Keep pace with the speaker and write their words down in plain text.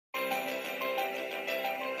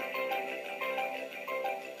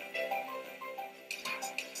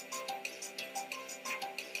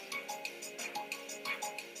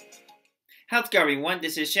How's it going, everyone?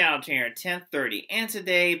 This is Shadow Trainer 1030, and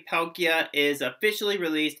today Palkia is officially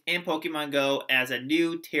released in Pokemon Go as a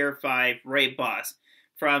new Tier 5 raid boss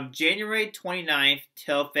from January 29th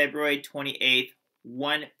till February 28th,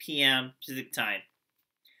 1 p.m. Pacific time.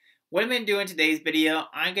 What I'm going to do in today's video,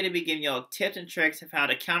 I'm going to be giving you tips and tricks of how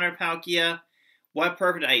to counter Palkia, what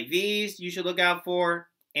perfect IVs you should look out for,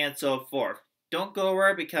 and so forth. Don't go over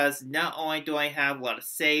it because not only do I have a lot to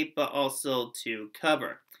say, but also to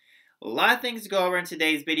cover. A lot of things to go over in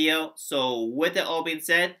today's video, so with it all being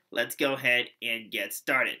said, let's go ahead and get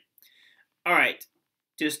started. Alright,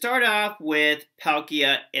 to start off with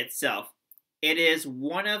Palkia itself. It is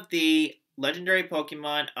one of the legendary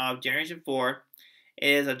Pokemon of Generation 4. It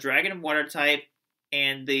is a Dragon Water type,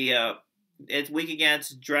 and it's weak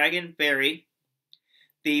against Dragon Berry.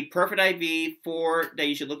 The perfect IV that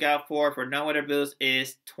you should look out for non-weather boost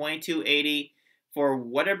is 2280. For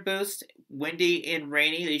weather boost, windy and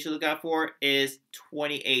rainy that you should look out for is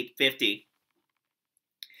 2850.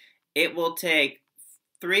 It will take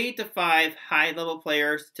 3 to 5 high-level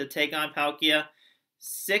players to take on Palkia,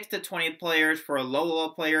 6 to 20 players for low-level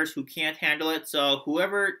players who can't handle it. So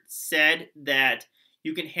whoever said that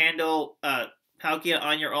you can handle Palkia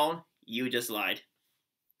on your own, you just lied.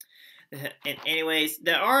 And anyways,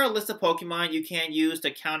 there are a list of Pokemon you can use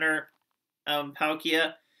to counter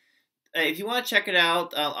Palkia. If you want to check it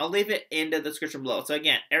out, I'll leave it in the description below. So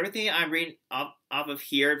again, everything I'm reading off of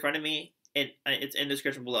here in front of me, it's in the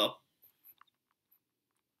description below.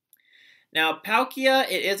 Now,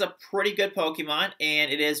 Palkia, it is a pretty good Pokemon,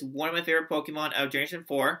 and it is one of my favorite Pokemon of Generation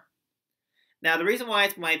 4. Now, the reason why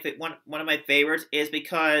it's one of my favorites is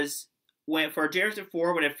because for Generation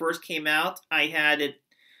 4, when it first came out, I had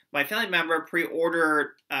my family member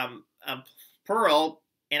pre-ordered Pearl,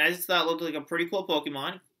 and I just thought it looked like a pretty cool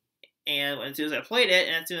Pokemon. And as soon as I played it,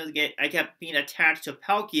 and as soon as I kept being attached to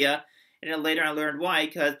Palkia, and then later I learned why,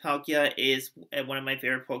 because Palkia is one of my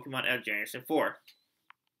favorite Pokemon of Generation 4.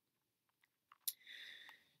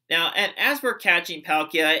 Now, and as for catching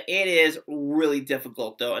Palkia, it is really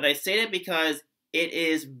difficult, though. And I say that because it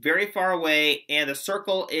is very far away, and the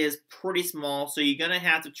circle is pretty small, so you're going to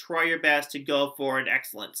have to try your best to go for an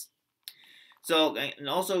excellence. So, and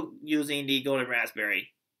also using the Golden Raspberry.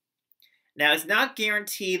 Now, it's not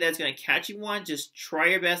guaranteed that it's going to catch you one. Just try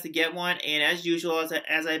your best to get one. And as usual,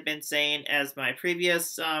 as I've been saying, as my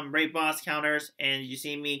previous raid boss counters, and you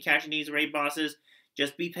see me catching these raid bosses,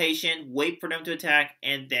 just be patient, wait for them to attack,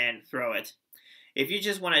 and then throw it. If you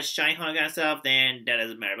just want to shine hunt kind of stuff, then that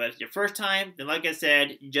doesn't matter. But if it's your first time, then like I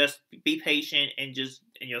said, just be patient and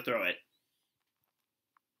you'll throw it.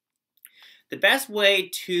 The best way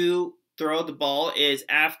to throw the ball is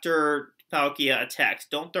after Palkia attacks.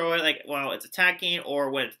 Don't throw it like while it's attacking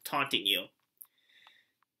or when it's taunting you.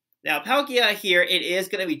 Now, Palkia here, it is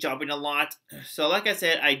going to be jumping a lot. So, like I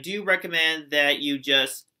said, I do recommend that you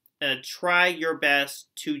just try your best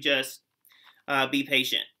to just be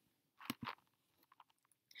patient.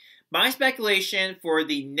 My speculation for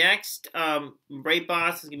the next raid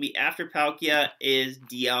boss is going to be after Palkia is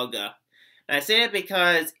Dialga. And I say that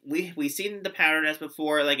because we've seen the pattern as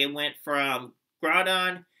before. Like, it went from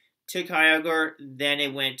Groudon to Kyogre, then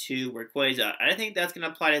it went to Rayquaza. I think that's going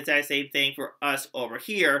to apply the exact same thing for us over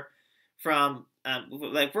here. From,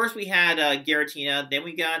 like, first we had Giratina, then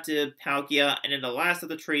we got to Palkia, and then the last of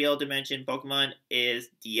the trio dimension Pokemon is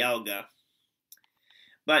Dialga.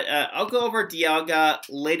 But I'll go over Dialga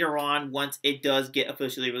later on once it does get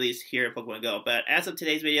officially released here in Pokemon Go. But as of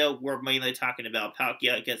today's video, we're mainly talking about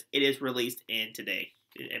Palkia because it is released in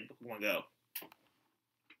Pokemon Go.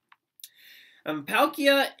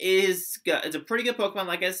 Palkia is a pretty good Pokemon,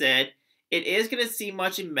 like I said. It is going to see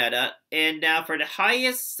much in meta. And now for the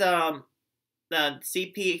highest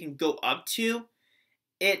CP it can go up to,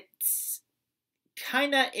 it's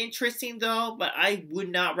kind of interesting though, but I would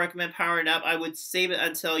not recommend powering up. I would save it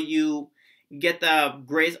until you get the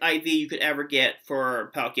greatest IV you could ever get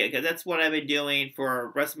for Palkia, because that's what I've been doing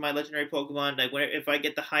for the rest of my legendary Pokemon. Like, if I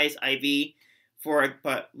get the highest IV for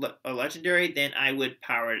a legendary, then I would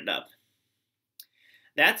power it up.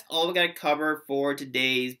 That's all we got to cover for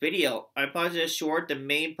today's video. I apologize short. The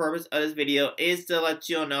main purpose of this video is to let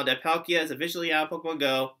you all know that Palkia is officially out of Pokemon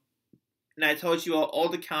Go. And I told you all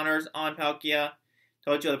the counters on Palkia,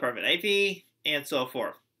 told you all the perfect IV, and so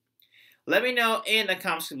forth. Let me know in the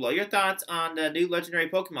comments below your thoughts on the new legendary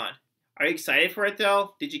Pokemon. Are you excited for it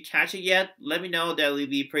though? Did you catch it yet? Let me know. That would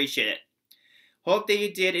be appreciated. Hope that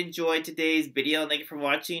you did enjoy today's video. Thank you for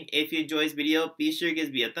watching. If you enjoyed this video, be sure to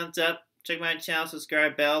give me a thumbs up. Check my channel,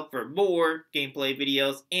 subscribe bell for more gameplay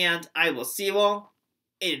videos, and I will see you all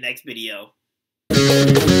in the next video.